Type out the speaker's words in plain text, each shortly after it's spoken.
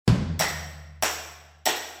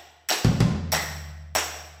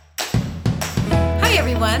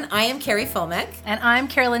everyone. I am Carrie Fulmick. And I'm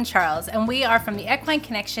Carolyn Charles, and we are from the Equine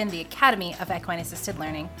Connection, the Academy of Equine Assisted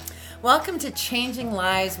Learning. Welcome to Changing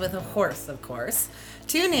Lives with a Horse, of course.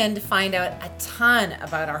 Tune in to find out a ton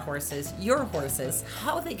about our horses, your horses,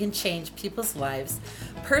 how they can change people's lives,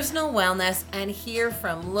 personal wellness, and hear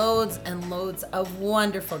from loads and loads of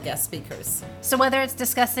wonderful guest speakers. So whether it's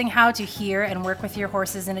discussing how to hear and work with your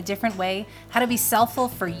horses in a different way, how to be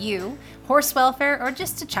selfful for you, horse welfare, or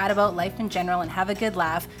just to chat about life in general and have a good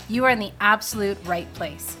laugh, you are in the absolute right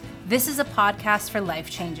place. This is a podcast for life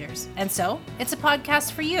changers, and so it's a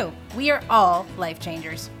podcast for you. We are all life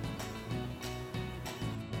changers.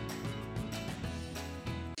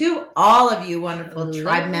 To all of you wonderful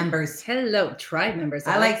tribe members. Hello, tribe members.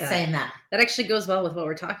 I like saying that. That actually goes well with what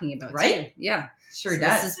we're talking about, right? Too. Yeah. Sure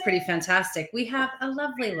does. This is pretty fantastic. We have a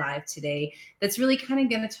lovely live today that's really kind of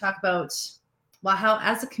going to talk about, well, how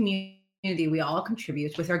as a community we all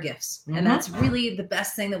contribute with our gifts. Mm-hmm. And that's really the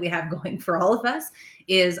best thing that we have going for all of us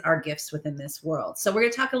is our gifts within this world. So we're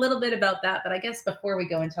going to talk a little bit about that. But I guess before we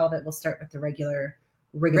go into all that, we'll start with the regular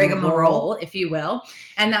rigmarole, if you will.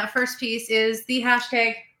 And that first piece is the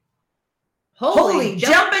hashtag Holy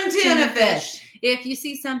jumpin' tuna fish. If you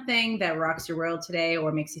see something that rocks your world today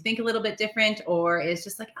or makes you think a little bit different or is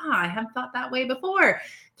just like, I haven't thought that way before,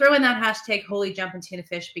 throw in that hashtag Holy jumpin' tuna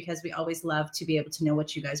fish because we always love to be able to know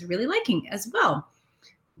what you guys are really liking as well.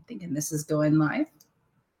 I'm thinking this is going live.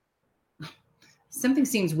 Something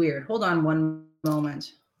seems weird. Hold on one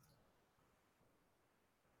moment.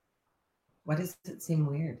 Why does it seem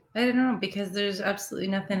weird? I don't know, because there's absolutely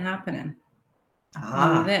nothing happening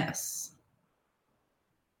on this.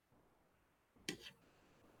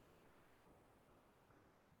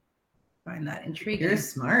 Find that intriguing. You're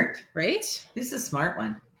smart. Right? This is a smart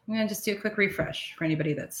one. I'm going to just do a quick refresh for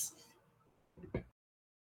anybody that's...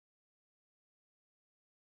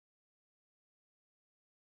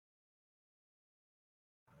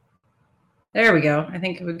 There we go. I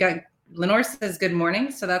think we've got... Lenore says good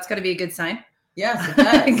morning, so that's got to be a good sign. Yes, it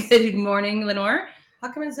does. Good morning, Lenore.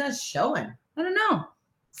 How come it's not showing? I don't know.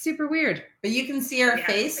 Super weird. But you can see our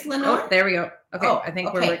face, Lenore? Oh, there we go. Okay, I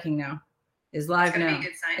think we're working now. Is live now. Be a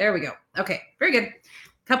good sign. There we go. Okay, very good. A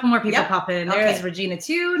couple more people pop in. There's Regina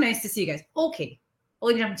too. Nice to see you guys. Okay.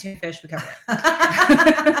 Holy jumping tuna fish, we covered it.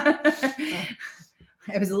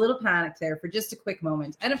 I was a little panicked there for just a quick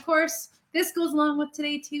moment. And of course, this goes along with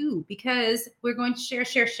today too, because we're going to share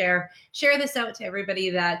this out to everybody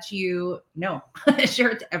that you know. Share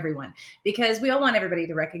it to everyone, because we all want everybody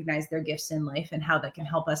to recognize their gifts in life and how that can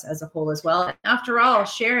help us as a whole as well. After all,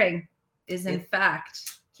 sharing is in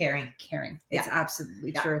fact caring. It's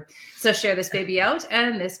absolutely true. So share this baby out.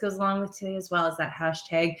 And this goes along with today as well as that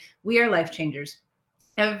hashtag. We are life changers.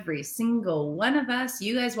 Every single one of us,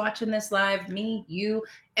 you guys watching this live, me, you,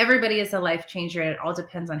 everybody is a life changer. And it all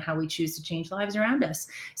depends on how we choose to change lives around us.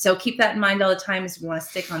 So keep that in mind all the time as we want to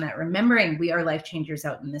stick on that. Remembering we are life changers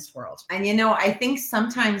out in this world. And I think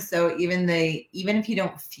sometimes though, even if you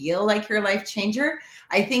don't feel like you're a life changer,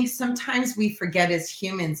 I think sometimes we forget as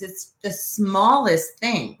humans, it's the smallest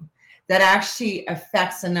thing that actually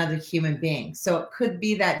affects another human being. So it could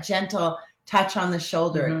be that gentle touch on the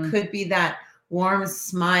shoulder. Mm-hmm. It could be that warm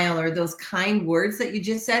smile or those kind words that you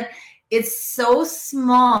just said. It's so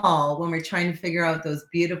small when we're trying to figure out those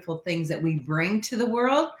beautiful things that we bring to the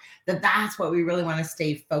world, that's what we really want to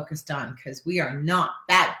stay focused on, because we are not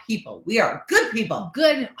bad people. We are good people.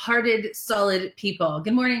 Good-hearted, solid people.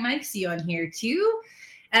 Good morning, Mike. See you on here too.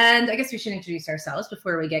 And I guess we should introduce ourselves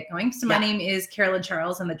before we get going. So my name is Carolyn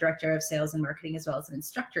Charles. I'm the Director of Sales and Marketing, as well as an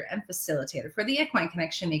instructor and facilitator for the Equine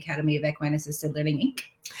Connection, the Academy of Equine Assisted Learning, Inc.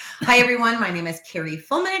 Hi, everyone. My name is Carrie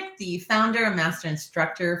Fulmick, the founder and master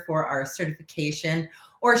instructor for our certification,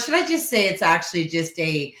 or should I just say it's actually just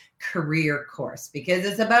a career course, because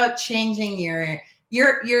it's about changing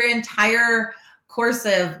your entire course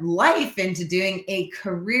of life into doing a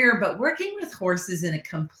career, but working with horses in a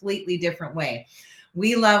completely different way.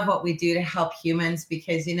 We love what we do to help humans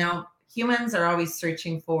because, humans are always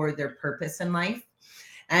searching for their purpose in life.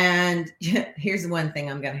 And here's one thing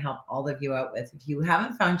I'm going to help all of you out with. If you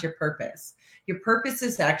haven't found your purpose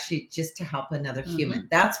is actually just to help another human.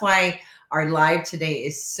 That's why our live today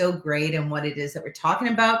is so great and what it is that we're talking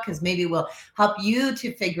about, because maybe we'll help you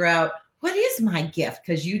to figure out what is my gift,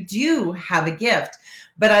 because you do have a gift.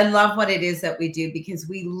 But I love what it is that we do, because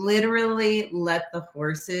we literally let the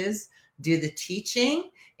horses do the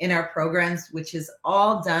teaching in our programs, which is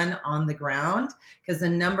all done on the ground, because the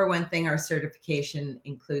number one thing our certification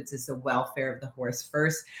includes is the welfare of the horse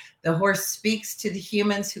first. The horse speaks to the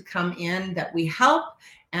humans who come in that we help,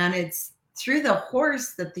 and it's through the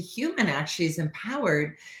horse that the human actually is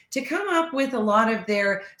empowered to come up with a lot of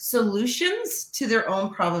their solutions to their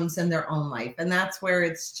own problems in their own life. And that's where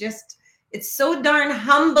it's so darn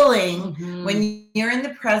humbling when you're in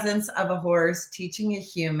the presence of a horse teaching a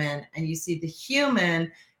human, and you see the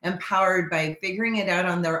human empowered by figuring it out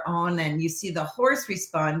on their own, and you see the horse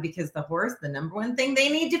respond, because the horse, the number one thing they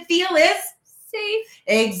need to feel is safe.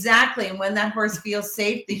 Exactly. And when that horse feels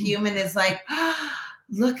safe, the human is like,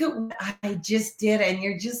 look at what I just did. And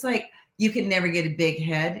you're just like, you can never get a big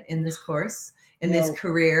head in this course, in this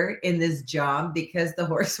career, in this job, because the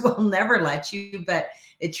horse will never let you. But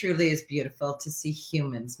it truly is beautiful to see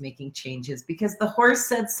humans making changes because the horse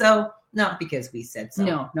said so, not because we said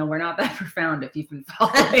so. No, we're not that profound if you've been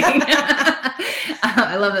following.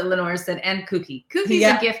 I love that Lenore said, and Kooky. Kooky's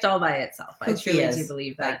a gift all by itself. I truly do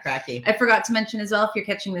believe that. Cracky. I forgot to mention as well, if you're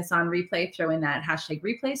catching this on replay, throw in that hashtag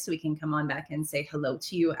replay so we can come on back and say hello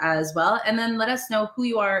to you as well. And then let us know who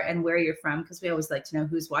you are and where you're from, because we always like to know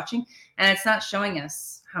who's watching. And it's not showing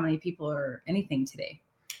us how many people or anything today.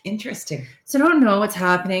 Interesting. So I don't know what's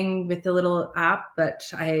happening with the little app, but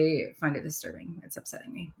I find it disturbing. It's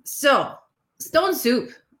upsetting me. So stone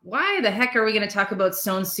soup. Why the heck are we going to talk about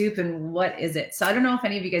stone soup and what is it? So I don't know if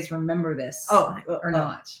any of you guys remember this or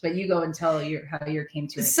not, but you go and tell how you came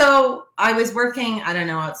to it. So I was working, I don't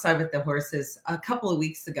know, outside with the horses a couple of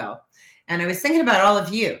weeks ago, and I was thinking about all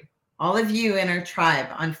of you in our tribe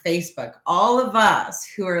on Facebook, all of us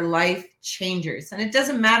who are life changers. And it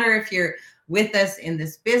doesn't matter if you're with us in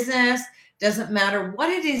this business, doesn't matter what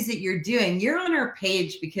it is that you're doing, you're on our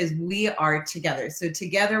page because we are together. So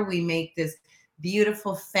together we make this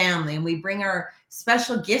beautiful family, and we bring our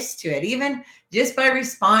special gifts to it, even just by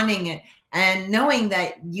responding and knowing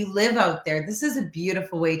that you live out there. This is a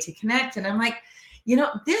beautiful way to connect. And I'm like,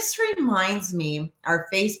 this reminds me, our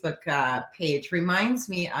Facebook page reminds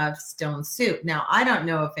me of Stone Soup. Now, I don't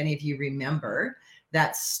know if any of you remember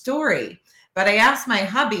that story, but I asked my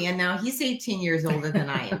hubby, and now he's 18 years older than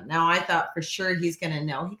I am. Now, I thought for sure he's going to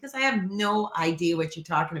know, because I have no idea what you're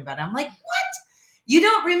talking about. I'm like, what? You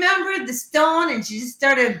don't remember the stone? And she just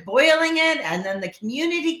started boiling it, and then the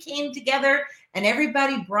community came together, and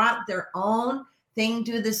everybody brought their own thing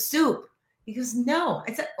to the soup. He goes, no.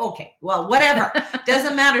 I said, okay, well, whatever.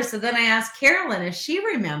 Doesn't matter. So then I asked Carolyn if she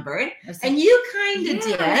remembered, and you kind of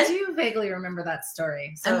did. I do vaguely remember that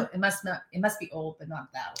story. So it must be old, but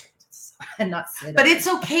not that old. And not but it's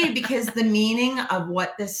okay, because the meaning of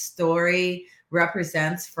what this story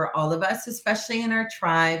represents for all of us, especially in our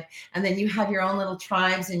tribe, and then you have your own little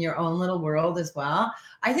tribes in your own little world as well.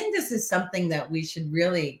 I think this is something that we should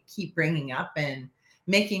really keep bringing up and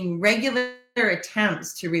making regular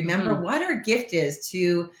attempts to remember what our gift is,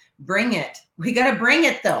 to bring it. We got to bring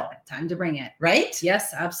it, though. Time to bring it. Right?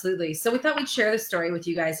 Yes, absolutely. So we thought we'd share the story with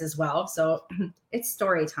you guys as well. So it's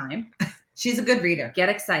story time. She's a good reader. Get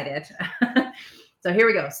excited. So here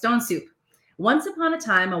we go. Stone soup. Once upon a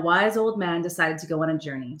time, a wise old man decided to go on a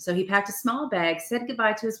journey. So he packed a small bag, said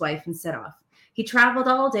goodbye to his wife, and set off. He traveled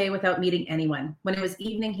all day without meeting anyone. When it was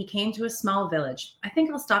evening, he came to a small village. I think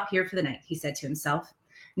I'll stop here for the night, he said to himself.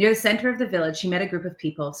 Near the center of the village, he met a group of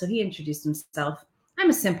people, so he introduced himself. I'm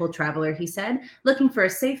a simple traveler, he said, looking for a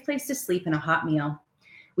safe place to sleep and a hot meal.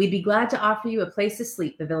 We'd be glad to offer you a place to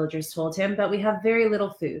sleep, the villagers told him, but we have very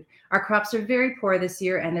little food. Our crops are very poor this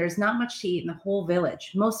year, and there's not much to eat in the whole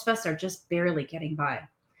village. Most of us are just barely getting by.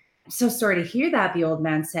 I'm so sorry to hear that, the old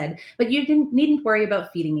man said, but you needn't worry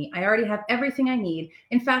about feeding me. I already have everything I need.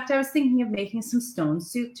 In fact, I was thinking of making some stone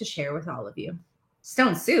soup to share with all of you.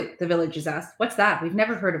 Stone soup, the villagers asked. What's that? We've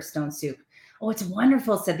never heard of stone soup. Oh, it's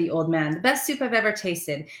wonderful, said the old man. The best soup I've ever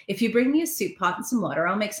tasted. If you bring me a soup pot and some water,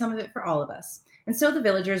 I'll make some of it for all of us. And so the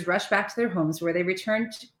villagers rushed back to their homes, where they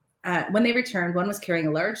returned. When they returned, one was carrying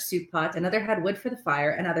a large soup pot, another had wood for the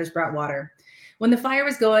fire, and others brought water. When the fire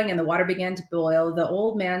was going and the water began to boil, the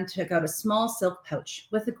old man took out a small silk pouch.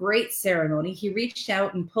 With a great ceremony, he reached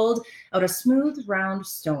out and pulled out a smooth, round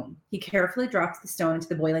stone. He carefully dropped the stone into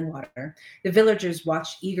the boiling water. The villagers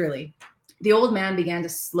watched eagerly. The old man began to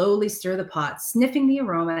slowly stir the pot, sniffing the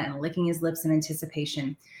aroma and licking his lips in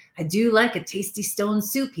anticipation. I do like a tasty stone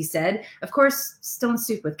soup, he said. Of course, stone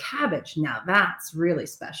soup with cabbage. Now that's really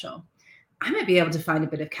special. I might be able to find a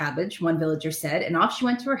bit of cabbage, one villager said, and off she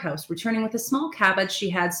went to her house, returning with a small cabbage she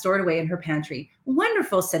had stored away in her pantry.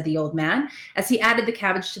 Wonderful, said the old man, as he added the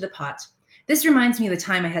cabbage to the pot. This reminds me of the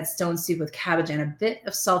time I had stone soup with cabbage and a bit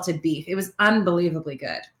of salted beef. It was unbelievably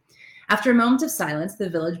good. After a moment of silence, the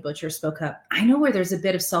village butcher spoke up. I know where there's a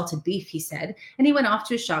bit of salted beef, he said, and he went off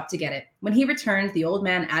to his shop to get it. When he returned, the old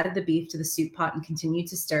man added the beef to the soup pot and continued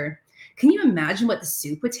to stir. Can you imagine what the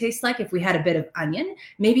soup would taste like if we had a bit of onion,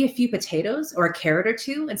 maybe a few potatoes or a carrot or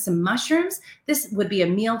two and some mushrooms? This would be a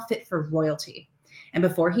meal fit for royalty. And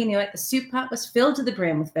before he knew it, the soup pot was filled to the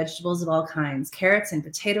brim with vegetables of all kinds, carrots and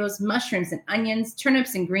potatoes, mushrooms and onions,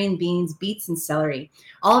 turnips and green beans, beets and celery,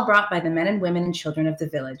 all brought by the men and women and children of the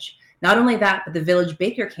village. Not only that, but the village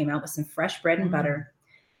baker came out with some fresh bread and butter.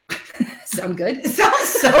 Sound good? It sounds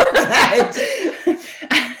so good.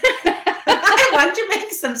 I want to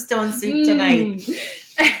make some stone soup tonight.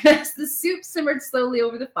 As the soup simmered slowly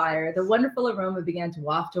over the fire, the wonderful aroma began to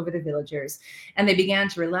waft over the villagers, and they began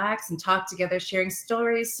to relax and talk together, sharing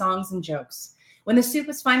stories, songs, and jokes. When the soup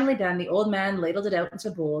was finally done, the old man ladled it out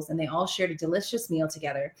into bowls, and they all shared a delicious meal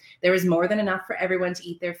together. There was more than enough for everyone to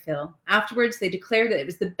eat their fill. Afterwards, they declared that it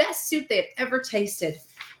was the best soup they had ever tasted.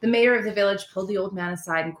 The mayor of the village pulled the old man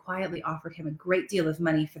aside and quietly offered him a great deal of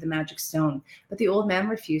money for the magic stone, but the old man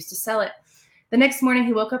refused to sell it. The next morning,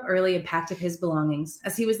 he woke up early and packed up his belongings.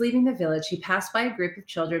 As he was leaving the village, he passed by a group of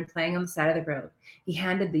children playing on the side of the road. He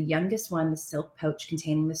handed the youngest one the silk pouch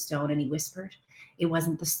containing the stone, and he whispered, "It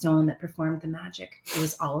wasn't the stone that performed the magic. It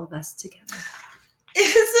was all of us together."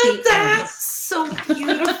 Isn't that so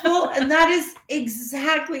beautiful? And that is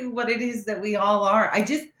exactly what it is that we all are.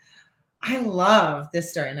 I love this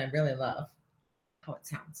story, and I really love how it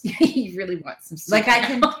sounds. You really want some soup. Like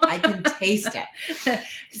I can taste it.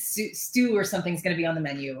 Stew or something's going to be on the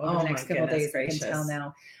menu over the next couple of days. I can tell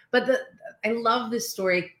now. But I love this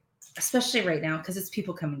story, especially right now, because it's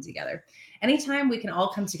people coming together. Anytime we can all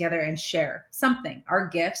come together and share something, our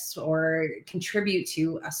gifts, or contribute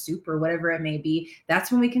to a soup or whatever it may be,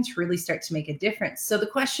 that's when we can really start to make a difference. So the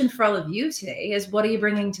question for all of you today is, what are you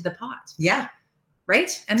bringing to the pot? Yeah.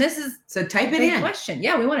 Right? And this is so type it in. Question.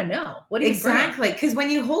 Yeah, we want to know. What do you exactly? Because when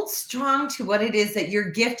you hold strong to what it is that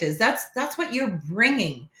your gift is, that's what you're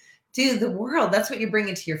bringing to the world. That's what you're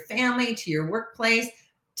bringing to your family, to your workplace,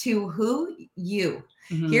 to who you.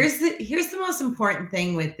 Mm-hmm. Here's the most important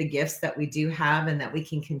thing with the gifts that we do have and that we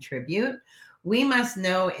can contribute. We must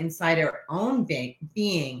know inside our own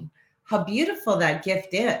being how beautiful that gift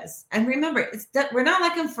is. And remember, it's that we're not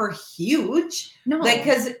looking for huge. No.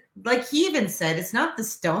 Because like he even said, it's not the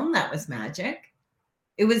stone that was magic.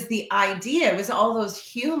 It was the idea. It was all those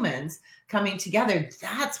humans coming together.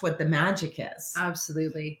 That's what the magic is.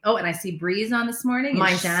 Absolutely. Oh, and I see Breeze on this morning.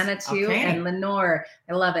 And Shanna too. Okay. And Lenore.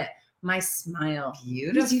 I love it. My smile.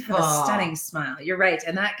 Beautiful. You have a stunning smile. You're right.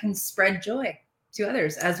 And that can spread joy to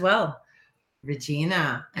others as well.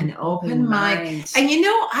 Regina, an open mind. And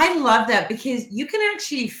I love that because you can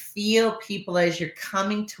actually feel people as you're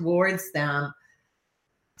coming towards them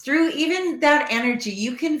through even that energy.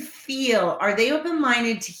 You can feel, are they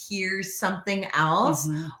open-minded to hear something else?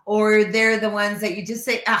 Mm-hmm. Or they're the ones that you just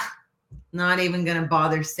say, not even going to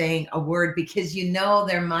bother saying a word because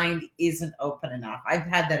their mind isn't open enough. I've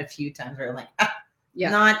had that a few times where I'm like,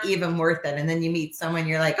 not even worth it. And then you meet someone,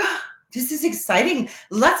 you're like, this is exciting.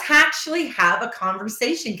 Let's actually have a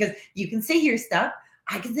conversation because you can say your stuff,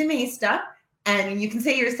 I can say my stuff, and you can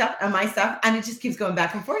say your stuff and my stuff, and it just keeps going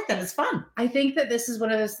back and forth, and it's fun. I think that this is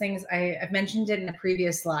one of those things I've mentioned it in a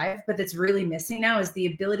previous live, but that's really missing now is the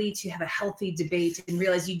ability to have a healthy debate and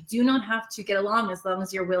realize you do not have to get along as long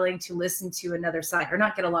as you're willing to listen to another side, or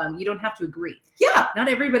not get along. You don't have to agree. Yeah. Not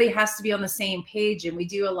everybody has to be on the same page, and we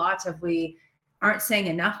do a lot of aren't saying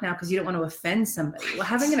enough now because you don't want to offend somebody. Well,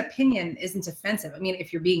 having an opinion isn't offensive. I mean,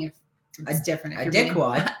 if you're being it's different. A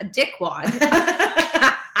dickwad. A dickwad.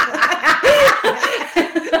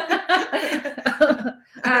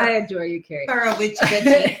 I adore you, Carrie. Or a witchy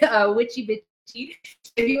bitchy. A witchy bitchy.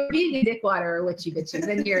 If you're being a dickwad or a witchy bitchy,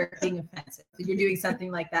 then you're being offensive. You're doing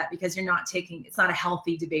something like that because it's not a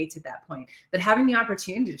healthy debate at that point. But having the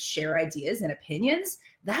opportunity to share ideas and opinions,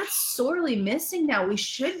 that's sorely missing now. We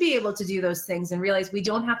should be able to do those things and realize we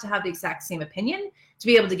don't have to have the exact same opinion to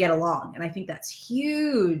be able to get along. And I think that's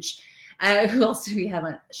huge. Who else do we have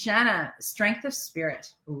on? Shanna, strength of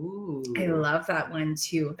spirit. Ooh. I love that one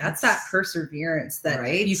too. That's that perseverance that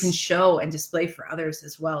you can show and display for others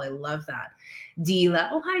as well. I love that. Dila.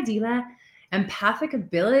 Oh, hi, Dila. Empathic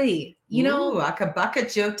ability. Akabaka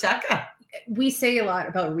Jotaka. We say a lot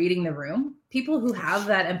about reading the room. People who have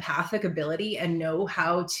that empathic ability and know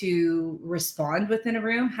how to respond within a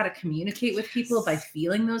room, how to communicate with people by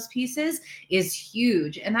feeling those pieces is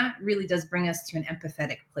huge. And that really does bring us to an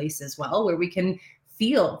empathetic place as well, where we can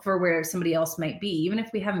feel for where somebody else might be, even if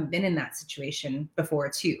we haven't been in that situation before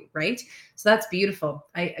too, right? So that's beautiful.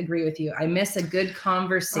 I agree with you. I miss a good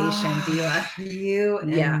conversation, Dila. You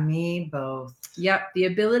and me both. Yep. The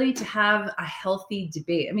ability to have a healthy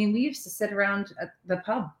debate. I mean, we used to sit around at the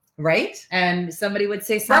pub Right? And somebody would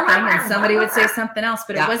say something and somebody would say something else,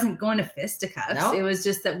 but it wasn't going to fisticuffs. No. It was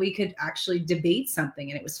just that we could actually debate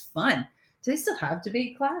something and it was fun. Do they still have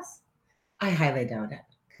debate class? I highly doubt it,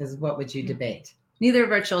 because what would you debate? Neither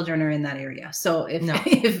of our children are in that area. So if, No.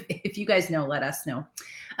 if you guys know, let us know.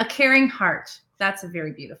 A caring heart. That's a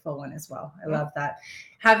very beautiful one as well. I love that.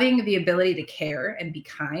 Having the ability to care and be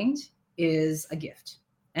kind is a gift,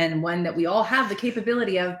 and one that we all have the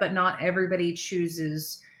capability of, but not everybody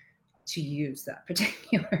chooses to use that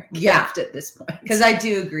particular gift at this point. Because I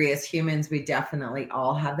do agree, as humans, we definitely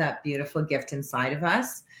all have that beautiful gift inside of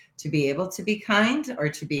us to be able to be kind, or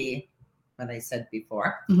to be what I said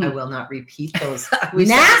before. Mhm. I will not repeat those We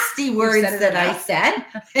said- nasty words said it that I enough. said.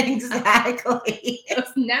 Exactly. It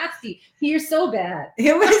was nasty. You're so bad.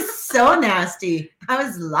 It was so nasty. I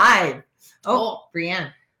was live. Oh.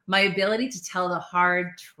 Brianne. My ability to tell the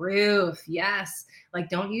hard truth. Yes. Like,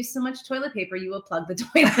 don't use so much toilet paper. You will plug the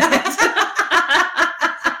toilet.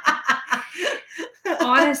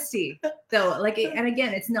 Honesty, though. Like, and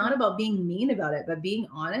again, it's not about being mean about it, but being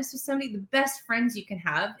honest with somebody. The best friends you can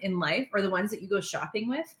have in life are the ones that you go shopping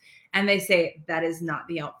with, and they say, that is not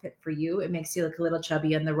the outfit for you. It makes you look a little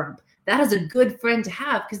chubby on the rump. That is a good friend to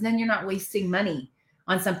have, because then you're not wasting money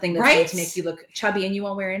on something that's going to make you look chubby and you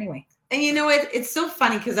won't wear it anyway. And you know what? It's so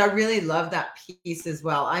funny, because I really love that piece as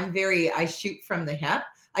well. I shoot from the hip.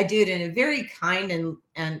 I do it in a very kind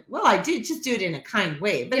and well, I do just do it in a kind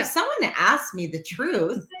way. But if someone asks me the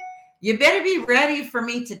truth, you better be ready for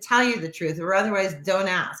me to tell you the truth, or otherwise don't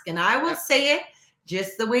ask. And I will say it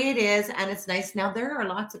just the way it is. And it's nice. Now, there are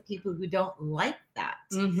lots of people who don't like that.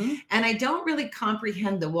 Mm-hmm. And I don't really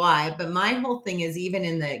comprehend the why, but my whole thing is, even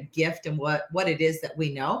in the gift and what it is that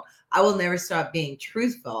we know, I will never stop being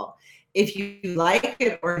truthful. If you like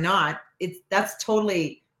it or not, that's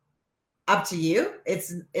totally up to you.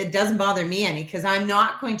 It doesn't bother me any, because I'm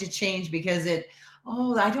not going to change because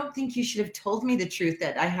I don't think you should have told me the truth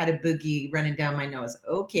that I had a boogie running down my nose.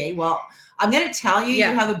 Okay, well, I'm going to tell you you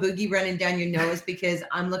have a boogie running down your nose because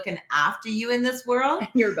I'm looking after you in this world.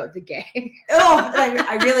 You're about to gag.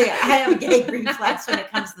 I have a gag reflex when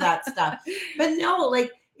it comes to that stuff. But no,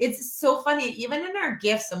 like, it's so funny, even in our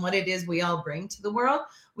gifts and what it is we all bring to the world.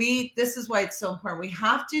 This is why it's so important. We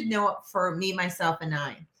have to know it for me, myself, and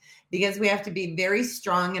I. Because we have to be very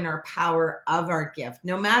strong in our power of our gift,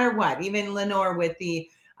 no matter what. Even Lenore with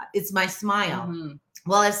it's my smile. Mm-hmm.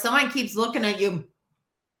 Well, if someone keeps looking at you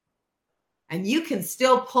and you can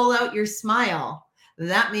still pull out your smile,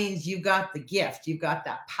 that means you got the gift. You've got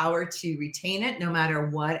that power to retain it, no matter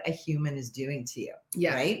what a human is doing to you.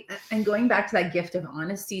 Yeah. Right. And going back to that gift of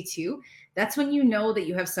honesty too, that's when you know that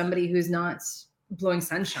you have somebody who's not blowing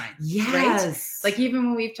sunshine. Yes. Right? Like, even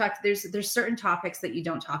when we've talked, there's certain topics that you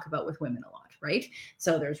don't talk about with women a lot, right?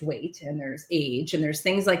 So there's weight and there's age and there's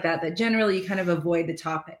things like that generally you kind of avoid the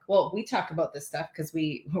topic. Well, we talk about this stuff because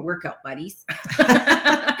we're workout buddies,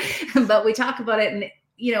 but we talk about it. And,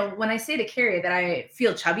 you know, when I say to Carrie that I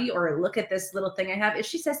feel chubby or look at this little thing I have, if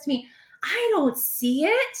she says to me, I don't see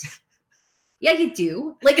it. Yeah, you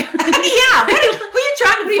do. Like, yeah. What are you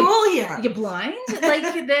trying to fool here? You blind?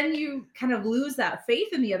 Like, then you kind of lose that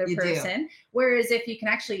faith in the other person. Whereas if you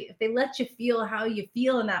can if they let you feel how you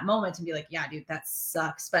feel in that moment and be like, yeah, dude, that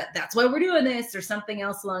sucks, but that's why we're doing this, or something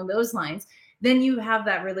else along those lines, then you have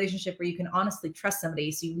that relationship where you can honestly trust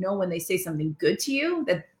somebody. So you know when they say something good to you,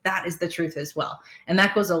 that is the truth as well. And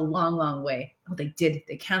that goes a long, long way. Oh, they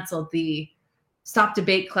canceled the stop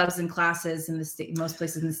debate clubs and classes in the state, most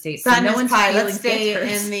places in the States. So no one's pie. Let's stay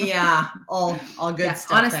in the all good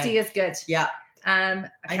stuff. Honesty is good. Yeah.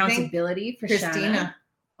 Accountability for Christina. Shanna.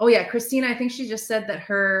 Oh yeah, Christina. I think she just said that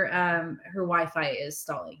her Wi-Fi is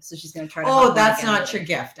stalling, so she's going to try to. Oh, that's not your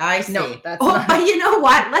gift. I see. No, that's not. But you know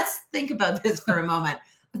what? Let's think about this for a moment.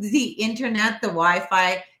 The internet, the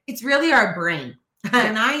Wi-Fi, it's really our brain.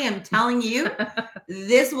 And I am telling you,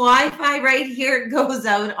 this Wi-Fi right here goes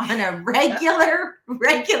out on a regular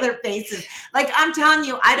basis. Like, I'm telling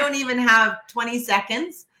you, I don't even have 20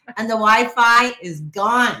 seconds and the Wi-Fi is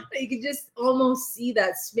gone. You can just almost see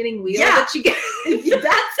that spinning wheel that you get.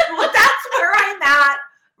 That's where I'm at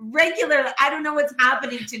regularly. I don't know what's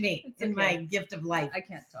happening to me in my gift of life. I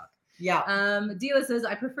can't talk. Yeah. Dila says,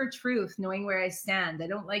 I prefer truth, knowing where I stand. I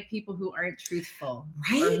don't like people who aren't truthful.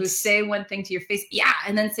 Right. Or who say one thing to your face,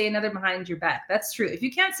 and then say another behind your back. That's true. If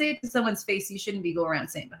you can't say it to someone's face, you shouldn't be going around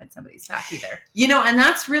saying behind somebody's back either. You know, and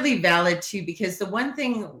that's really valid too, because the one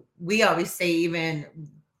thing we always say, even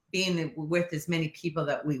being with as many people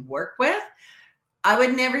that we work with, I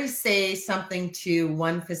would never say something to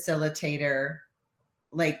one facilitator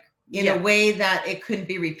like in a way that it couldn't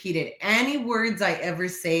be repeated. Any words I ever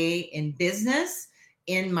say in business,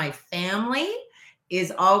 in my family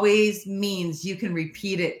is always means you can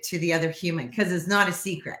repeat it to the other human because it's not a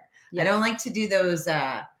secret. I don't like to do those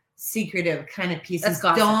secretive kind of pieces.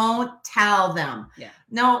 Don't tell them. Yeah.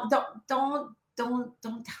 No, don't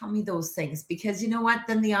tell me those things, because you know what?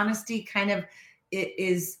 Then the honesty kind of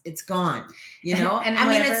it's gone, you know? And I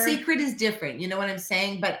mean, a secret is different, you know what I'm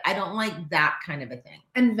saying? But I don't like that kind of a thing.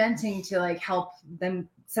 And venting to like help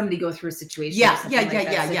somebody go through a situation.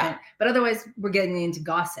 Yeah. But otherwise we're getting into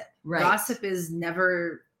gossip. Right. Gossip is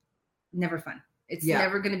never fun. It's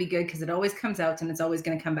never going to be good because it always comes out and it's always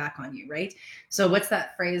going to come back on you, right? So what's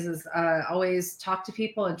that phrase is always talk to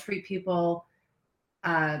people and treat people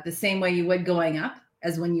the same way you would going up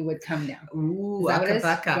as when you would come down. Ooh, is that what it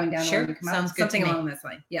is? Going down sure. when you come Sounds up? good. Something to me. along this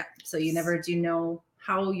line. Yeah. So you never do know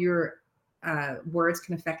how your words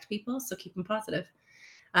can affect people. So keep them positive.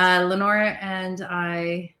 Lenora and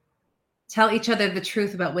I tell each other the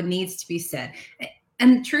truth about what needs to be said.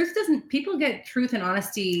 And truth people get truth and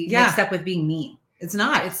honesty mixed up with being mean. It's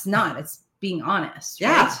not. It's being honest.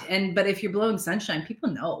 Yeah. Right? But if you're blowing sunshine, people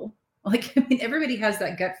know. Like, I mean, everybody has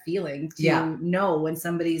that gut feeling to know when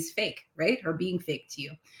somebody's fake, right? Or being fake to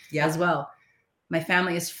you as well. My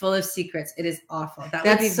family is full of secrets. It is awful. That's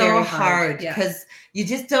would be so very hard because you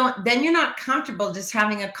just don't, then you're not comfortable just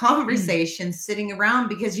having a conversation sitting around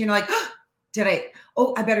because you're like,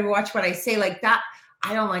 I better watch what I say like that.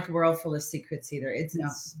 I don't like a world full of secrets either.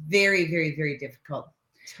 It's very, very, very difficult.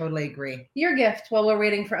 Totally agree. Your gift, while we're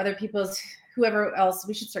waiting for other people's, whoever else,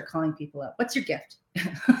 we should start calling people up. What's your gift?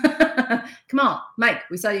 Come on, Mike,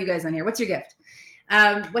 we saw you guys on here. What's your gift?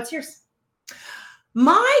 What's yours?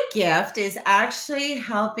 My gift is actually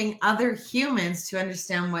helping other humans to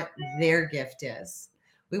understand what their gift is.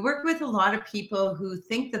 We work with a lot of people who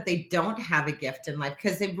think that they don't have a gift in life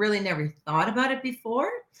because they've really never thought about it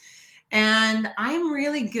before. And I'm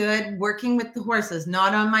really good working with the horses,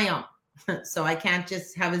 not on my own. So I can't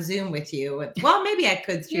just have a Zoom with you. Well, maybe I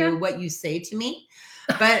could through what you say to me,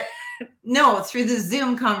 but no, through the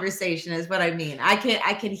Zoom conversation is what I mean. I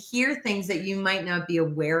can hear things that you might not be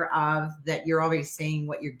aware of, that you're already saying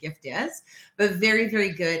what your gift is, but very, very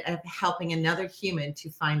good at helping another human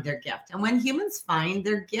to find their gift. And when humans find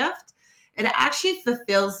their gift, it actually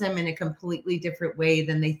fulfills them in a completely different way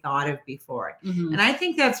than they thought of before. Mm-hmm. And I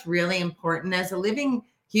think that's really important. As a living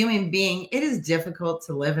human being, it is difficult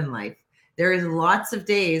to live in life. There is lots of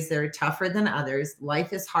days that are tougher than others.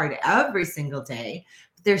 Life is hard every single day.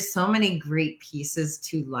 But there's so many great pieces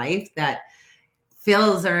to life that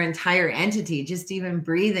fills our entire entity. Just even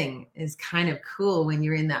breathing is kind of cool when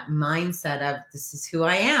you're in that mindset of this is who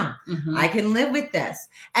I am. Mm-hmm. I can live with this.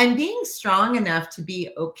 And being strong enough to be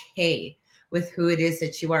okay with who it is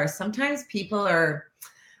that you are. Sometimes people are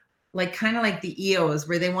like kind of like the EOs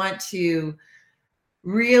where they want to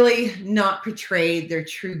really not portray their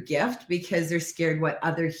true gift because they're scared what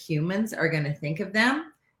other humans are going to think of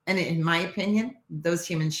them. And in my opinion, those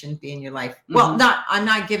humans shouldn't be in your life. Mm-hmm. Well, I'm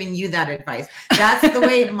not giving you that advice. That's the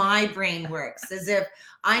way my brain works. As if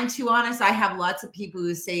I'm too honest, I have lots of people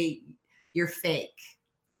who say you're fake.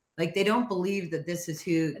 Like they don't believe that this is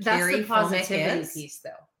who Carrie That's the positivity is. Piece though.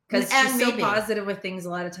 Because she's so positive with things a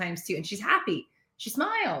lot of times too. And she's happy. She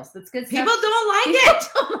smiles. That's good stuff. People don't like it.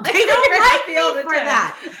 They don't like me for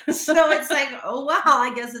that. So it's like, oh, wow,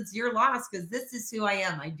 I guess it's your loss because this is who I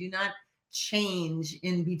am. I do not change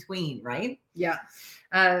in between, right? Yeah.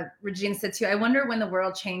 Regina said too, I wonder when the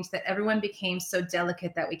world changed that everyone became so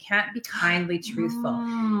delicate that we can't be kindly truthful.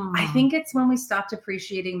 I think it's when we stopped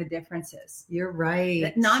appreciating the differences. You're right.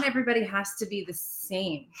 That not everybody has to be the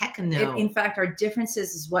same. Heck no. In fact, our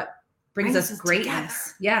differences is what brings us greatness.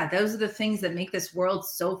 Together. Yeah, those are the things that make this world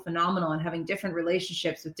so phenomenal, and having different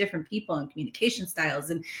relationships with different people and communication styles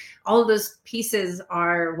and all of those pieces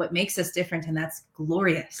are what makes us different, and that's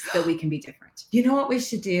glorious that we can be different. You know what we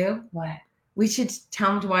should do? What? We should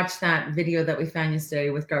tell them to watch that video that we found yesterday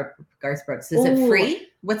with Garth Brooks. Is it free?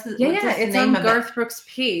 What's the it's name on Garth Brooks'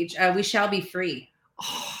 page. We Shall Be Free.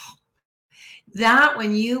 Oh, that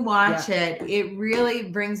when you watch it, it really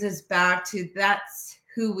brings us back to that's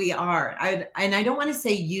who we are. I don't want to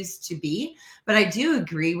say used to be, but I do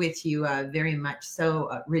agree with you very much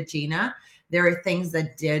so, Regina. There are things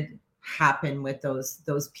that did happen with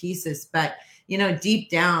those pieces, but you know, deep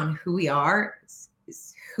down, who we are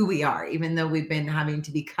is who we are, even though we've been having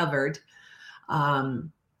to be covered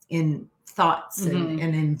in thoughts and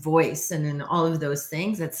in voice and in all of those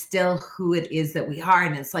things. That's still who it is that we are.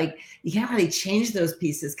 And it's like, you can't really change those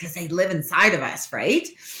pieces because they live inside of us, right?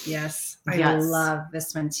 Yes. I Yes. love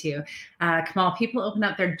this one too. Kamal, people open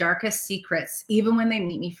up their darkest secrets even when they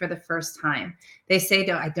meet me for the first time. They say,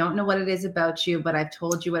 I don't know what it is about you, but I've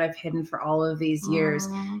told you what I've hidden for all of these years.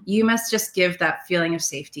 You must just give that feeling of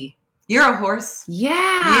safety. You're a horse.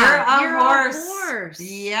 Yeah. You're a horse.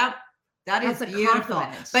 Yep. That's is a beautiful.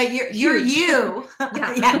 compliment. But you're you.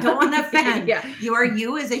 Yeah. Don't want to offend. Yeah. You are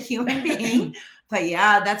you as a human being. But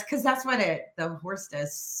yeah, that's because that's what the horse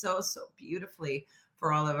does so beautifully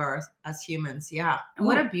for all of us humans. Yeah.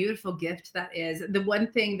 What a beautiful gift that is. The one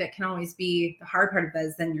thing that can always be the hard part of that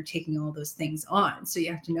is then you're taking all those things on. So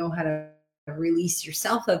you have to know how to release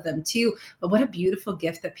yourself of them too. But what a beautiful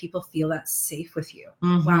gift that people feel that's safe with you.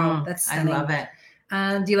 Mm-hmm. Wow, that's stunning. I love it.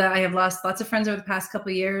 Dila, I have lost lots of friends over the past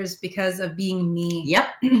couple of years because of being me. Yep.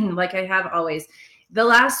 Like I have always. The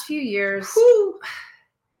last few years,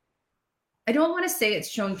 I don't want to say it's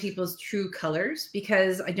shown people's true colors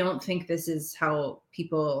because I don't think this is how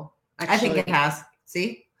people actually. I think it has.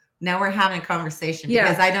 See, now we're having a conversation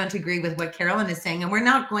because I don't agree with what Carolyn is saying, and we're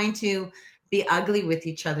not going to be ugly with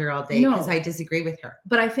each other all day because I disagree with her.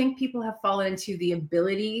 But I think people have fallen into the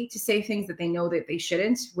ability to say things that they know that they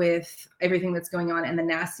shouldn't with everything that's going on, and the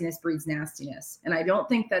nastiness breeds nastiness. And I don't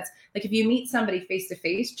think that's like if you meet somebody face to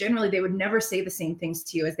face, generally they would never say the same things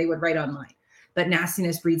to you as they would write online. But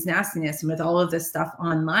nastiness breeds nastiness. And with all of this stuff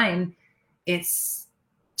online, it's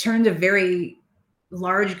turned a very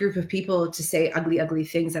large group of people to say ugly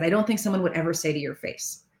things that I don't think someone would ever say to your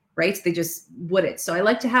face. Right? They just wouldn't. So I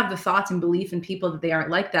like to have the thought and belief in people that they aren't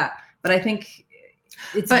like that. But I think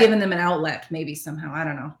it's given them an outlet maybe somehow. I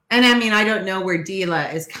don't know. And I mean, I don't know where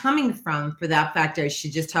Dila is coming from for that factor.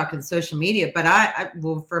 She's just talking social media. But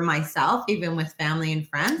well, for myself, even with family and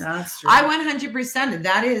friends, that's true. I 100%.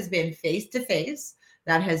 That has been face to face.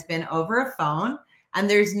 That has been over a phone. And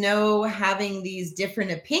there's no having these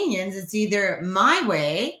different opinions. It's either my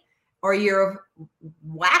way or your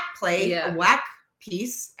whack play, a whack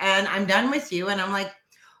piece, and I'm done with you. And I'm like,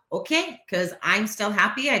 okay, because I'm still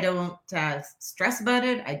happy. I don't stress about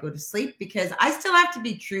it. I go to sleep because I still have to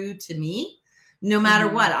be true to me no matter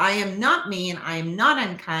what. I am not mean. I am not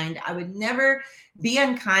unkind. I would never be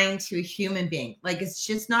unkind to a human being. Like, it's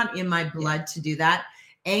just not in my blood to do that.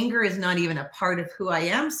 Anger is not even a part of who I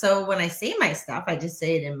am. So when I say my stuff, I just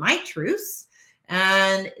say it in my truths.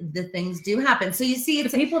 And the things do happen. So you see,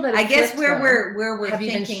 it's the people that I guess where we're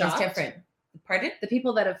thinking is different. Pardon? The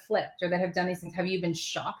people that have flipped or that have done these things, have you been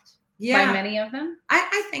shocked by many of them?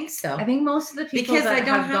 I think so. I think most of the people because that I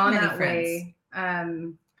don't have gone that friends. Way,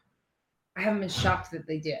 I haven't been shocked that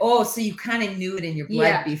they did. Oh, so you kind of knew it in your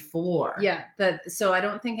blood before. Yeah. So I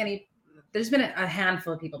don't think there's been a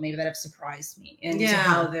handful of people maybe that have surprised me into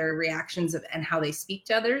how their reactions and how they speak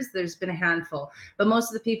to others. There's been a handful, but most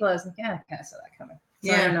of the people I was like, I kind of saw that coming.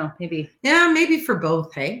 So I don't know, maybe. Yeah, maybe for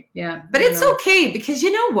both, hey? Yeah. But it's okay because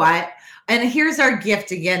you know what? And here's our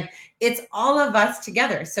gift again. It's all of us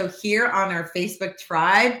together. So here on our Facebook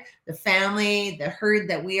tribe, the family, the herd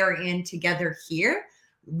that we are in together here,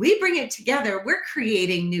 we bring it together. We're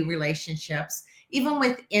creating new relationships, even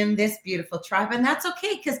within this beautiful tribe. And that's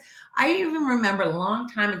okay because I even remember a long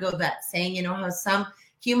time ago that saying, you know, how some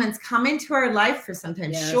humans come into our life for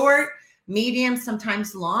sometimes short, medium,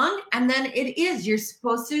 sometimes long. And then you're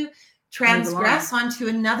supposed to transgress onto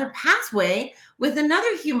another pathway with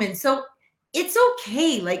another human. So it's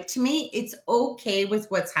okay. Like, to me, it's okay with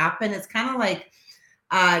what's happened. It's kind of like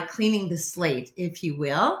cleaning the slate, if you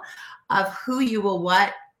will, of who you will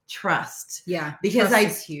trust. Yeah. Because trust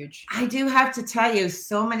is huge. I do have to tell you,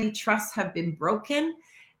 so many trusts have been broken.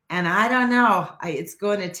 And I don't know, it's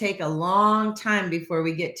going to take a long time before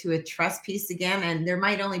we get to a trust piece again. And there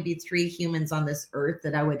might only be 3 humans on this earth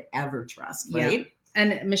that I would ever trust, right? Yeah.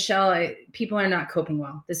 And Michelle, people are not coping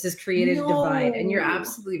well. This has created a divide. And you're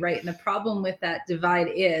absolutely right. And the problem with that divide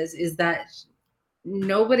is that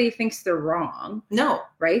nobody thinks they're wrong. No.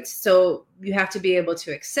 Right? So you have to be able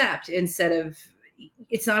to accept instead of,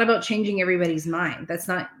 it's not about changing everybody's mind. That's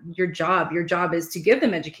not your job. Your job is to give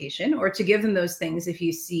them education or to give them those things if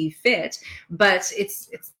you see fit. But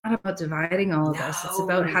it's not about dividing all of us. It's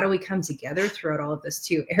about how do we come together throughout all of this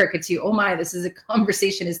too. Erica too. Oh my, this is a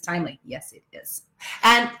conversation is timely. Yes, it is.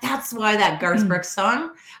 And that's why that Garth Brooks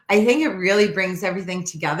song, I think it really brings everything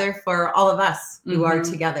together for all of us who are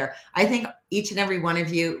together. I think each and every one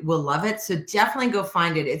of you will love it. So definitely go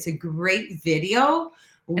find it. It's a great video.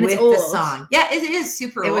 And with the song. Yeah, it is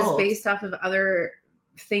super old. It was based off of other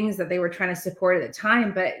things that they were trying to support at the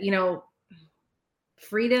time. But, you know,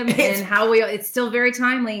 freedom and how it's still very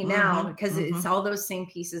timely now because it's all those same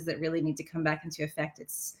pieces that really need to come back into effect.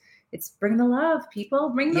 It's it's bring the love, people,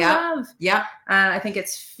 bring the love. Yeah. I think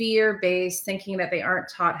it's fear-based, thinking that they aren't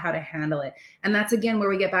taught how to handle it. And that's, again, where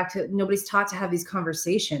we get back to nobody's taught to have these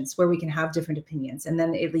conversations where we can have different opinions. And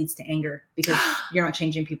then it leads to anger because you're not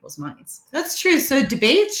changing people's minds. That's true. So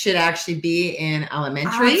debates should actually be in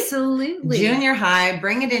elementary, absolutely, junior high,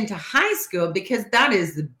 bring it into high school, because that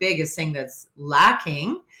is the biggest thing that's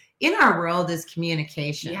lacking in our world is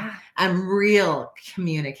communication and real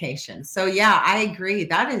communication. So yeah, I agree.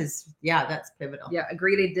 That's pivotal. Yeah.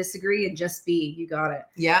 Agree to disagree and just be, you got it.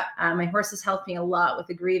 Yeah. My horses helped me a lot with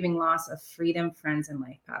the grieving loss of freedom, friends, and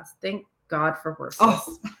life paths. Thank God for horses.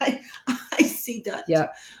 Oh, I see that. Yeah.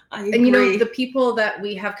 I agree. And the people that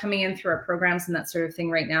we have coming in through our programs and that sort of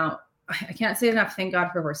thing right now, I can't say enough. Thank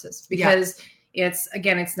God for horses, because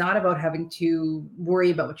it's not about having to worry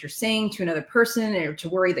about what you're saying to another person or to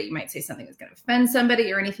worry that you might say something that's going to offend somebody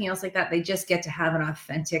or anything else like that. They just get to have an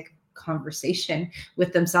authentic conversation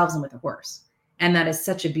with themselves and with a horse. And that is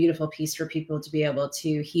such a beautiful piece for people to be able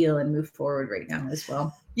to heal and move forward right now as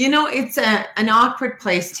well. It's an awkward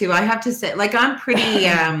place too. I have to say, like, I'm pretty,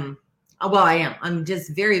 I am. I'm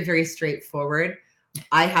just very, very straightforward.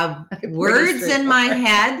 I have words in my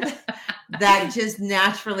head that just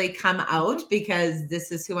naturally come out because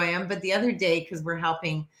this is who I am. But the other day, because we're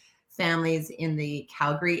helping families in the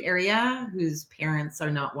Calgary area whose parents are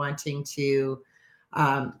not wanting to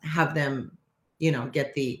have them,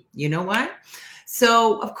 get the, what?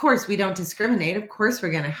 So of course we don't discriminate. Of course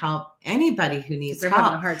we're going to help anybody who needs help.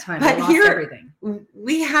 Having a hard time. But here, everything.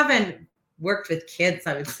 We haven't worked with kids,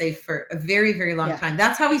 I would say, for a very, very long time.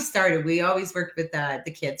 That's how we started. We always worked with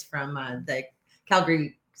the kids from the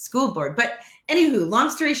Calgary School Board. But anywho, long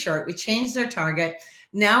story short, we changed our target.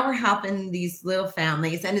 Now we're helping these little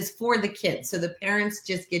families, and it's for the kids. So the parents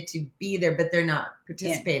just get to be there, but they're not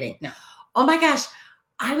participating. No. Oh my gosh.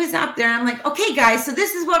 I was up there and I'm like, okay, guys, so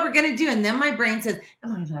this is what we're going to do. And then my brain says,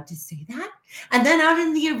 am I allowed to say that? And then out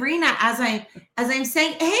in the arena, as I'm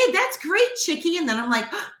saying, hey, that's great, Chickie. And then I'm like,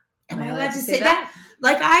 am I allowed to say that?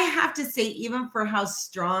 Like, I have to say, even for how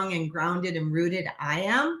strong and grounded and rooted I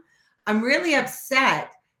am, I'm really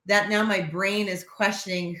upset that now my brain is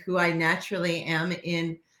questioning who I naturally am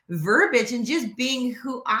in verbiage and just being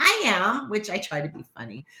who I am, which I try to be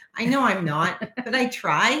funny. I know I'm not, but I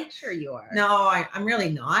try. Sure you are. No, I'm really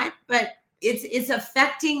not. But it's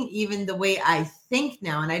affecting even the way I think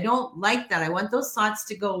now. And I don't like that. I want those thoughts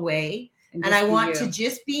to go away. And I want to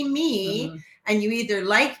just be me. Mm-hmm. And you either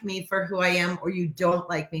like me for who I am or you don't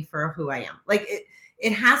like me for who I am. Like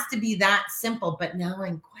it has to be that simple. But now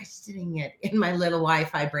I'm questioning it in my little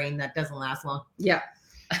Wi-Fi brain that doesn't last long. Yeah.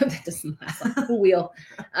 That doesn't last like a wheel.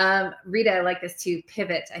 Rita, I like this too.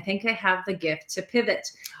 Pivot. I think I have the gift to pivot.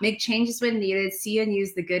 Make changes when needed. See and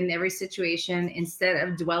use the good in every situation instead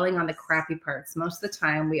of dwelling on the crappy parts. Most of the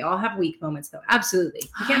time, we all have weak moments, though. Absolutely.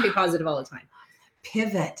 You can't be positive all the time.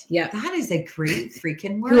 Pivot. Yeah. That is a great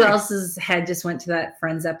freaking word. Who else's head just went to that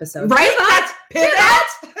Friends episode? Right? That's pivot.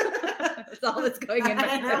 That's all that's going in my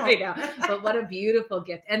head right now. But what a beautiful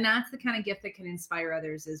gift. And that's the kind of gift that can inspire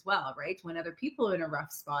others as well, right? When other people are in a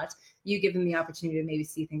rough spot, you give them the opportunity to maybe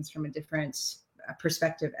see things from a different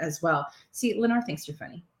perspective as well. See, Lenore thinks you're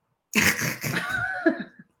funny.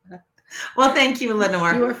 Well, thank you,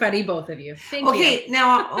 Lenore. You are funny, both of you. Thank you.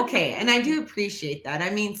 Okay. And I do appreciate that. I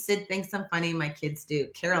mean, Sid thinks I'm funny. My kids do.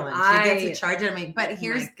 Carolyn, she gets a charge out of me. But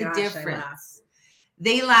here's the difference.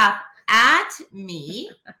 They laugh at me.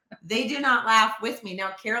 They do not laugh with me.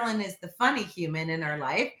 Now, Carolyn is the funny human in our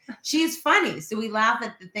life. She is funny. So we laugh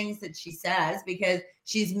at the things that she says because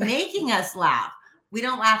she's making us laugh. We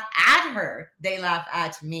don't laugh at her. They laugh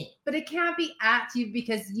at me. But it can't be at you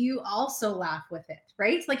because you also laugh with it,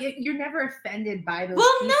 right? Like you're never offended by those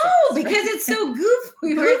pieces, no, because it's so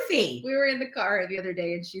goofy. We were in the car the other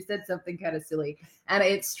day and she said something kind of silly. And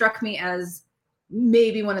it struck me as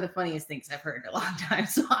maybe one of the funniest things I've heard in a long time.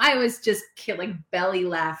 So I was just belly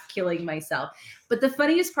laugh, killing myself. But the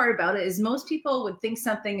funniest part about it is most people would think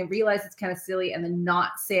something and realize it's kind of silly and then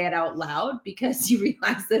not say it out loud because you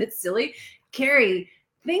realize that it's silly. Carrie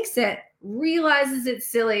thinks it, realizes it's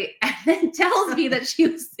silly, and then tells me that she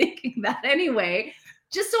was thinking that anyway,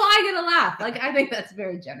 just so I get a laugh. Like, I think that's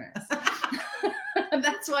very generous.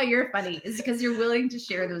 That's why you're funny, is because you're willing to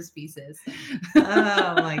share those pieces.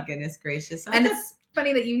 Oh my goodness gracious. And it's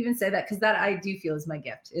funny that you even say that, because that I do feel is my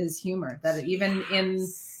gift, is humor. That even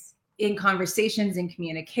in conversations and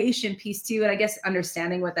communication piece too, and I guess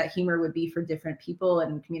understanding what that humor would be for different people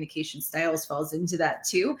and communication styles falls into that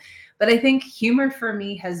too. But I think humor for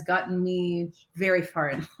me has gotten me very far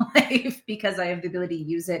in life because I have the ability to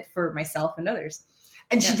use it for myself and others.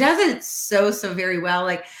 And she does it so very well.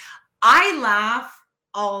 Like, I laugh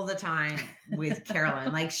all the time with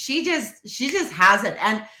Carolyn. Like she just has it.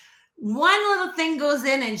 And one little thing goes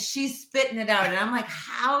in and she's spitting it out. And I'm like,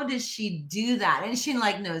 how does she do that? And she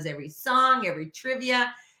like knows every song, every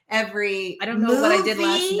trivia, every I don't know what I did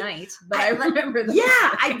last night, but I remember that.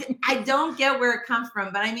 Yeah, I don't get where it comes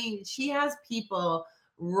from. But I mean, she has people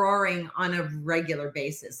roaring on a regular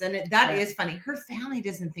basis, and that is funny. Her family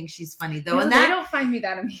doesn't think she's funny though, and they don't find me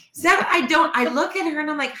that amazing. That I look at her and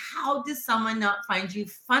I'm like, how does someone not find you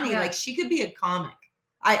funny? Like she could be a comic,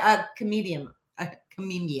 a comedian. I'm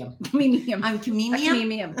comedian.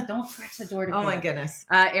 Don't scratch the door. Oh my goodness,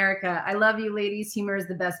 Erica, I love you, ladies. Humor is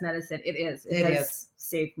the best medicine. It is. It has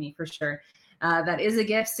saved me for sure. That is a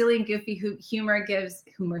gift. Silly and goofy humor gives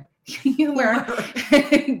humor.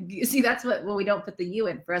 See, that's what we don't put the U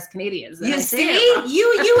in for us Canadians. You see,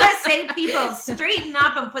 you USA people straighten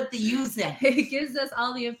up and put the U's in. It gives us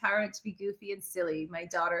all the empowerment to be goofy and silly. My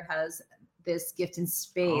daughter has this gift in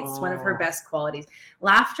spades. One of her best qualities.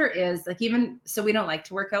 Laughter is like, even so, we don't like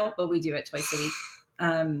to work out, but we do it twice a week.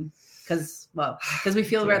 Because we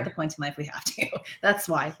feel we're at the point in life we have to. That's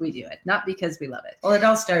why we do it, not because we love it. Well, it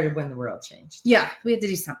all started when the world changed. Yeah, we had to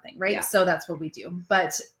do something, right? Yeah. So that's what we do.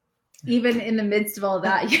 But even in the midst of all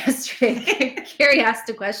that, yesterday, Carrie asked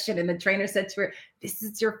a question and the trainer said to her, "This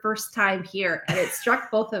is your first time here." And it struck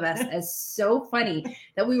both of us as so funny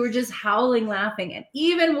that we were just howling laughing. And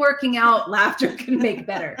even working out, laughter can make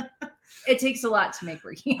better. It takes a lot to make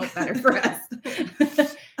working out better for us.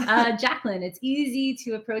 Jacqueline, it's easy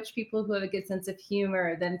to approach people who have a good sense of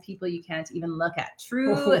humor than people you can't even look at.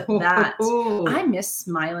 True that. I miss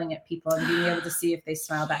smiling at people and being able to see if they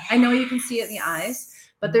smile back. I know you can see it in the eyes,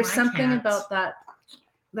 but there's something about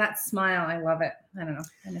that smile. I love it. I don't know.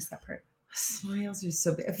 I miss that part. Smiles are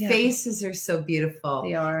so beautiful. Faces are so beautiful.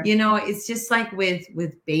 They are. You know, it's just like with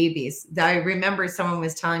babies. I remember someone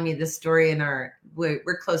was telling me this story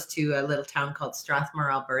we're close to a little town called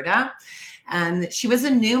Strathmore, Alberta. And she was a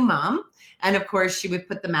new mom. And of course, she would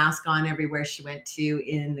put the mask on everywhere she went to,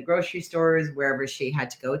 in the grocery stores, wherever she had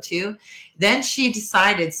to go to. Then she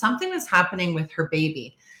decided something was happening with her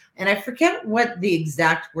baby. And I forget what the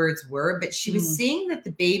exact words were, but she was seeing that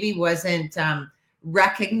the baby wasn't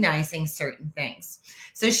recognizing certain things.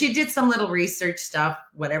 So she did some little research stuff,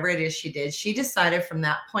 whatever it is she did. She decided from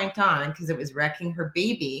that point on, because it was wrecking her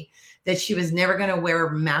baby, that she was never going to wear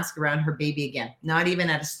a mask around her baby again. Not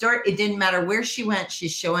even at a store. It didn't matter where she went.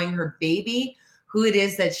 She's showing her baby who it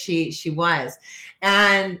is that she was.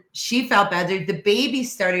 And she felt better. The baby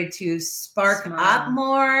started to spark up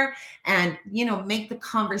more and, make the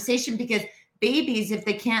conversation, because babies, if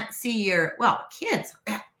they can't see kids,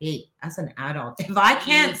 hey, as an adult, if I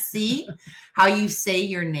can't see how you say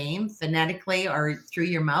your name phonetically or through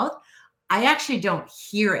your mouth, I actually don't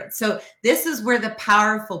hear it. So this is where the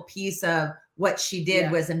powerful piece of what she did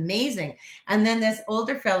was amazing. And then this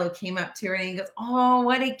older fellow came up to her and he goes, "Oh,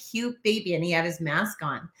 what a cute baby." And he had his mask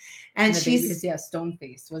on. And she's stone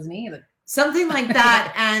faced, wasn't he? Something like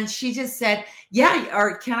that. And she just said, "Yeah,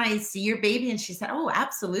 or can I see your baby?" And she said, "Oh,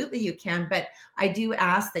 absolutely you can. But I do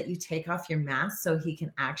ask that you take off your mask so he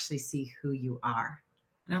can actually see who you are."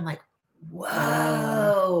 And I'm like,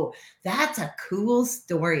 whoa, that's a cool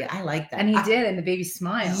story. I like that. And he did, and the baby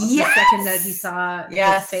smiled the second that he saw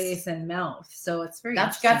his face and mouth. So it's very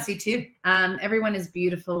gutsy too. Everyone is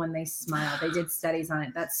beautiful when they smile. They did studies on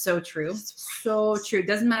it. That's so true. So true.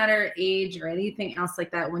 Doesn't matter age or anything else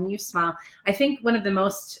like that. When you smile, I think one of the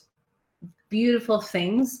most beautiful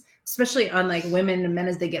things, especially on like women and men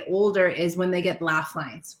as they get older, is when they get laugh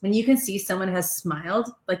lines. When you can see someone has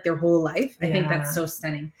smiled like their whole life, I think that's so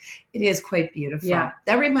stunning. It is quite beautiful. Yeah.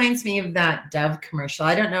 That reminds me of that Dove commercial.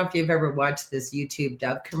 I don't know if you've ever watched this YouTube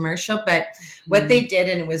Dove commercial, but what they did,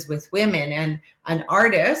 and it was with women, and an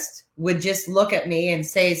artist would just look at me and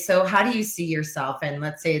say, "So how do you see yourself?" And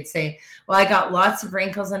let's say it'd say, "Well, I got lots of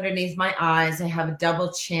wrinkles underneath my eyes. I have a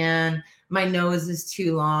double chin. My nose is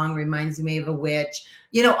too long, reminds me of a witch."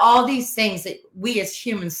 All these things that we as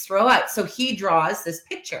humans throw out. So he draws this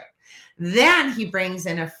picture. Then he brings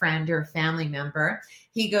in a friend or a family member.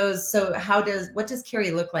 He goes, "So what does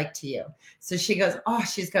Carrie look like to you?" So she goes, "Oh,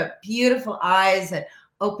 she's got beautiful eyes that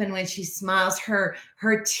open when she smiles. Her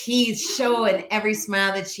teeth show in every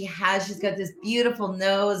smile that she has. She's got this beautiful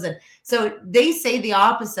nose." And so they say the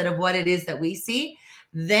opposite of what it is that we see.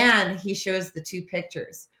 Then he shows the two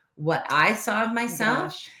pictures, what I saw of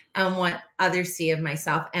myself and what others see of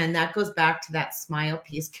myself. And that goes back to that smile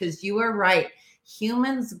piece, because you are right.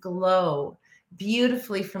 Humans glow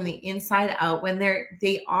beautifully from the inside out when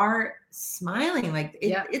they are smiling. Like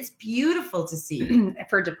it's beautiful to see.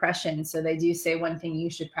 For depression, so they do say one thing you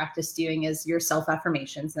should practice doing is your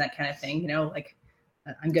self-affirmations and that kind of thing, like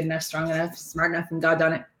I'm good enough, strong enough, smart enough, and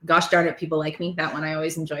gosh darn it, people like me. That one I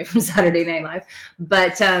always enjoy from Saturday Night Live.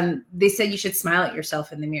 But they said you should smile at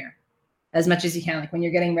yourself in the mirror as much as you can. Like when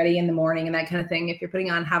you're getting ready in the morning and that kind of thing, if you're putting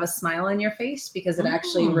on, have a smile on your face, because it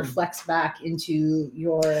actually reflects back into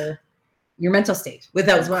your mental state.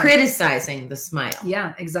 Without criticizing the smile.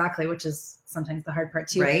 Yeah, exactly. Which is sometimes the hard part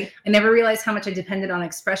too. Right. I never realized how much I depended on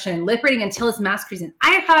expression and lip reading until this mask reason.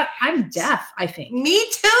 I thought I'm deaf, I think. Me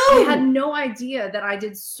too. I had no idea that I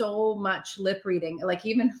did so much lip reading. Like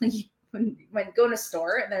even when go to a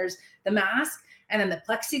store and there's the mask and then the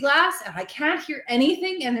plexiglass and I can't hear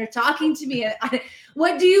anything and they're talking to me. And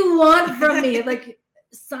what do you want from me? Like,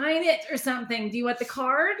 sign it or something. Do you want the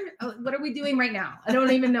card? What are we doing right now? I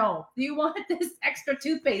don't even know. Do you want this extra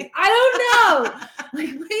toothpaste? I don't know.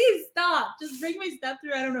 Like, please stop. Just bring my stuff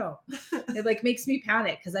through. I don't know. It like makes me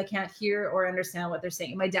panic because I can't hear or understand what they're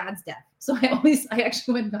saying. My dad's deaf. So I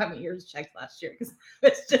actually went and got my ears checked last year because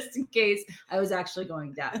it's just in case I was actually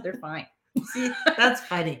going deaf. They're fine. See, that's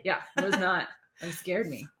funny. Yeah, it was not. It scared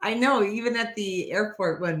me. I know. Even at the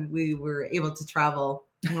airport when we were able to travel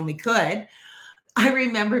when we could, I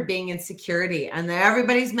remember being in security and then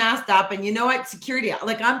everybody's masked up. And you know what? Security,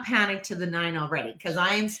 like I'm panicked to the 9 already because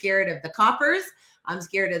I am scared of the coppers. I'm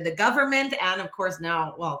scared of the government. And of course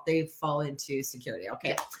now, well, they fall into security.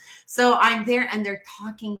 Okay. So I'm there and they're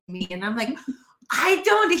talking to me and I'm like, I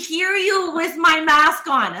don't hear you with my mask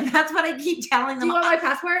on. And that's what I keep telling them. Do you want my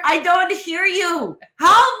passport? I don't hear you.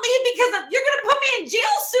 Help me because you're going to put me in jail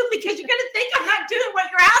soon because you're going to think I'm not doing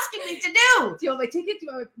what you're asking me to do. Do you want my ticket?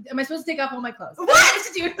 Am I supposed to take off all my clothes? What?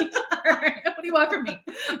 What do you want from me?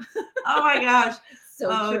 Oh my gosh.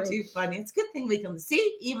 So true. Too funny. It's a good thing we can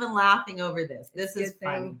see, even laughing over this. This is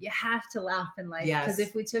fun. You have to laugh in life. Yes. Because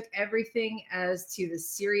if we took everything as to the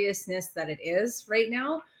seriousness that it is right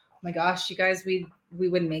now, oh my gosh, you guys, we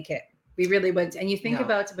wouldn't make it. We really wouldn't. And you think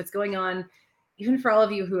about what's going on, even for all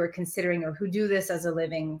of you who are considering or who do this as a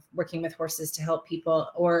living, working with horses to help people,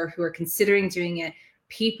 or who are considering doing it,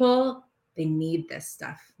 people, they need this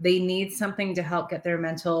stuff. They need something to help get their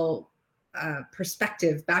mental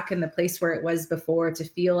perspective back in the place where it was before, to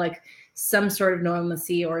feel like some sort of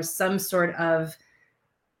normalcy or some sort of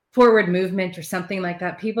forward movement or something like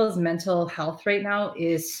that. People's mental health right now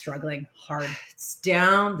is struggling hard. It's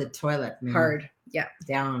down the toilet, man. Hard. Yeah.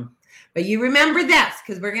 Down. But you remember this,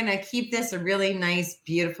 because we're going to keep this a really nice,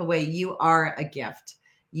 beautiful way. You are a gift.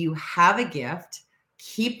 You have a gift.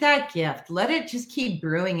 Keep that gift. Let it just keep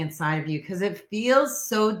brewing inside of you because it feels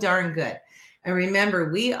so darn good. And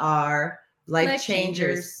remember, we are life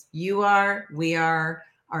changers. You are, we are,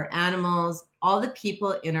 our animals, all the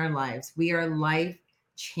people in our lives. We are life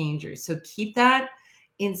changers. So keep that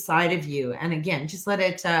inside of you. And again, just let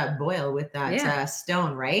it boil with that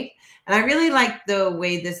stone, right? And I really like the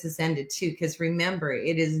way this is ended too, because remember,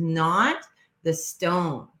 it is not the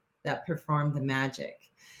stone that performed the magic.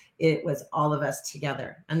 It was all of us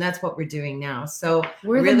together. And that's what we're doing now. So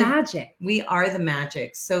we're really, the magic. We are the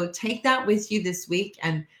magic. So take that with you this week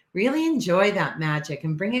and really enjoy that magic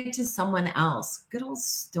and bring it to someone else. Good old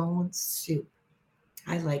stone soup.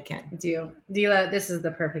 I like it. Dila, this is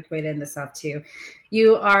the perfect way to end this off too.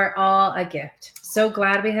 You are all a gift. So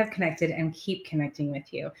glad we have connected and keep connecting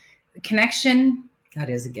with you. Connection. That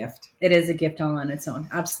is a gift. It is a gift all on its own.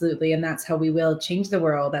 Absolutely. And that's how we will change the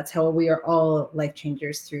world. That's how we are all life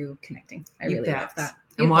changers, through connecting. I really love that.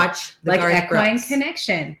 And watch the like Garth Equine Brooks.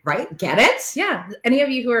 Connection. Right? Get it? Yeah. Any of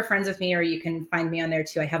you who are friends with me, or you can find me on there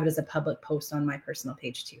too. I have it as a public post on my personal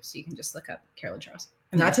page too. So you can just look up Carolyn Charles.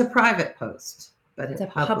 Not a private post, but it's a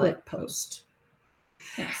public post.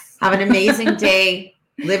 Yes. Have an amazing day.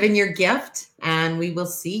 Live in your gift. And we will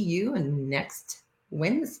see you next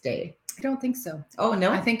Wednesday. I don't think so. Oh,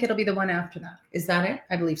 no? I think it'll be the one after that. Is that it?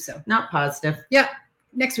 I believe so. Not positive. Yeah.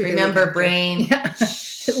 Next week. Remember, brain. Yeah.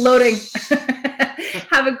 Loading.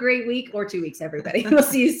 Have a great week or 2 weeks, everybody. We'll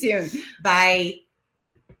see you soon. Bye.